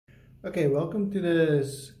Okay, welcome to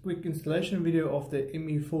this quick installation video of the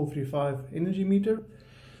ME435 energy meter.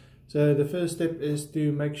 So the first step is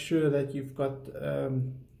to make sure that you've got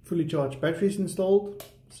fully charged batteries installed.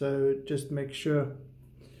 So just make sure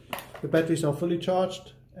the batteries are fully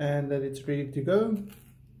charged and that it's ready to go.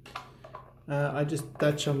 I just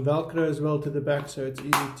attach some Velcro as well to the back so it's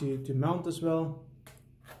easy to mount as well.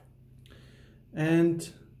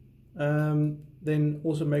 And then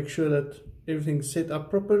also make sure that everything's set up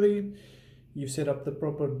properly. You set up the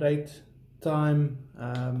proper date, time,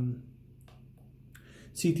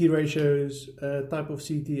 CT ratios, type of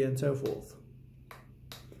CT and so forth.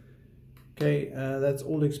 Okay, that's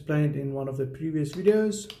all explained in one of the previous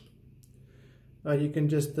videos. You can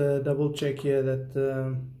just double check here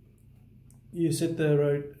that you set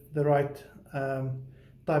the right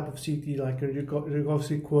type of CT, like a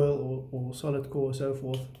Rogowski coil or solid core or so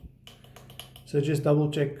forth. So just double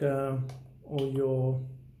check all your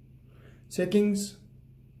settings.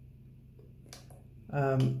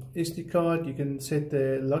 SD card, you can set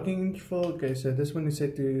the logging interval. Okay, so this one is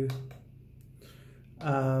set to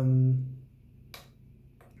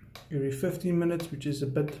every 15 minutes, which is a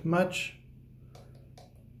bit much.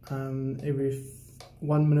 Every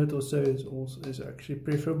 1 minute or so is actually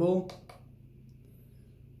preferable.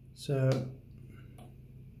 So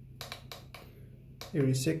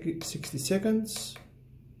every 60 seconds.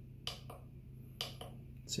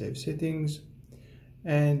 Save settings,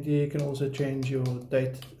 and you can also change your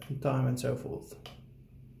date and time and so forth.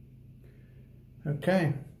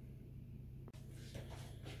 Okay,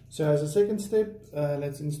 so as a second step,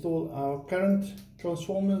 let's install our current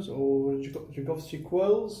transformers or Rogowski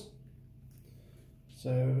coils.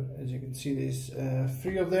 So as you can see, there's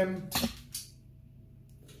 3 of them.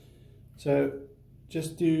 So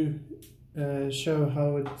just to show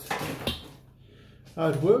how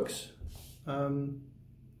it works,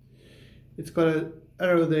 it's got an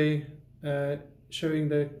arrow there showing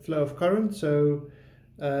the flow of current. So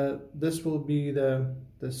this will be the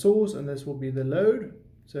source and this will be the load,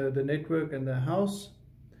 so the network and the house.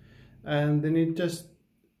 And then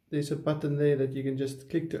there's a button there that you can just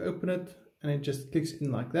click to open it, and it just clicks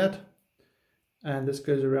in like that, and this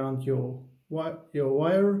goes around your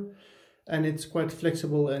wire, and it's quite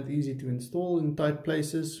flexible and easy to install in tight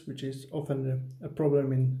places, which is often a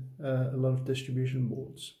problem in a lot of distribution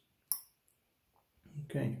boards.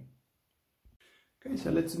 Okay,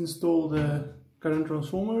 so let's install the current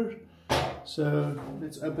transformer. So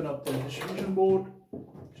let's open up the distribution board,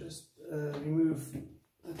 just remove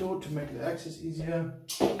the door to make the access easier,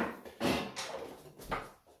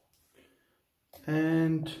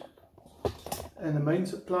 and the main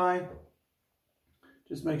supply,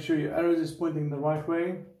 just make sure your arrows is pointing the right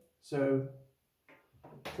way, so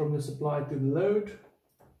from the supply to the load,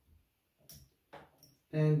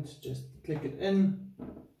 and just click it in,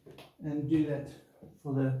 and do that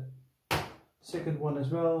for the second one as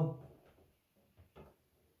well.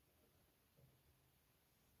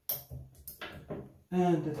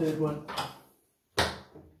 And the third one.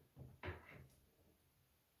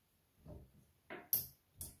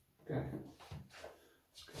 Okay.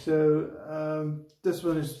 So this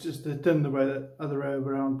one is just turned the other way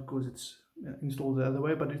around because it's installed the other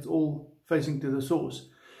way, but it's all facing to the source.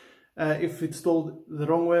 If it's installed the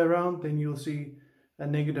wrong way around, then you'll see a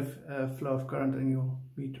negative flow of current in your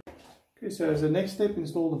meter. Okay, so as the next step,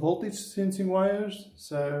 install the voltage sensing wires.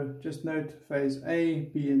 So just note phase A,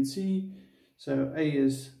 B and C. So A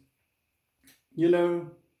is yellow,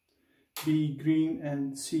 B green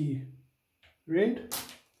and C red.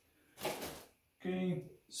 Okay,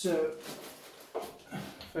 so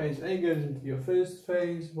phase A goes into your first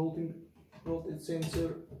phase voltage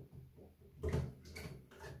sensor.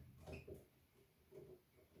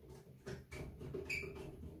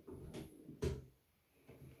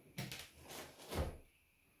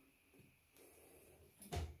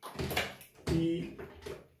 B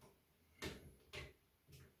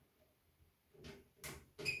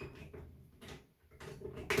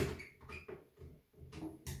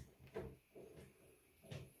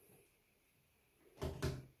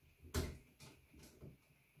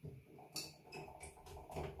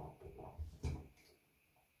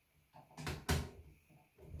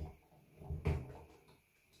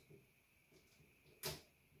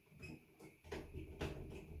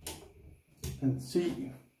and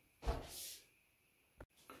C.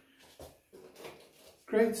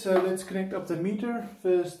 Great, so let's connect up the meter.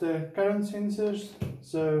 First the current sensors.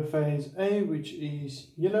 So phase A, which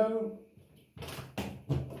is yellow,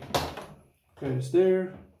 goes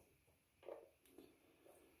there.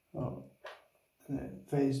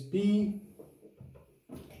 Phase B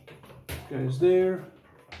goes there,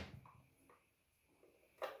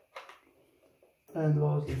 and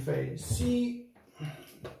lastly phase C.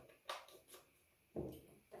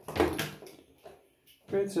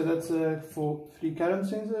 Great, so that's for 3 current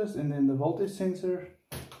sensors, and then the voltage sensor.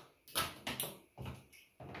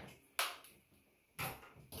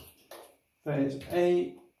 Phase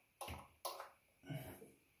A,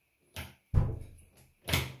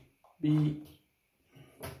 B,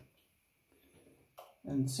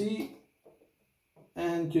 and C,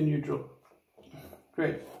 and your neutral.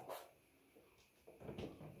 Great.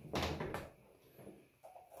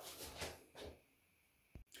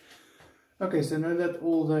 Okay, so now that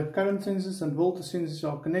all the current sensors and voltage sensors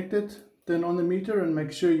are connected, turn on the meter and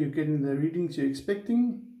make sure you're getting the readings you're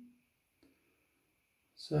expecting.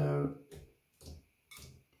 So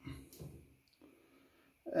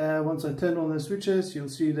once I turn on the switches, you'll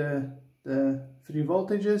see the 3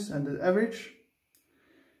 voltages and the average.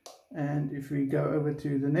 And if we go over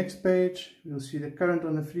to the next page, you'll see the current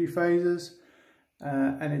on the 3 phases,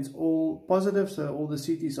 and it's all positive, so all the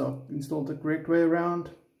CTs are installed the correct way around.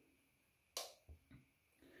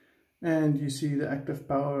 And you see the active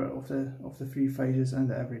power of the 3 phases and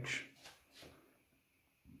the average.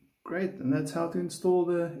 Great, and that's how to install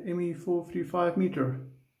the ME435 meter.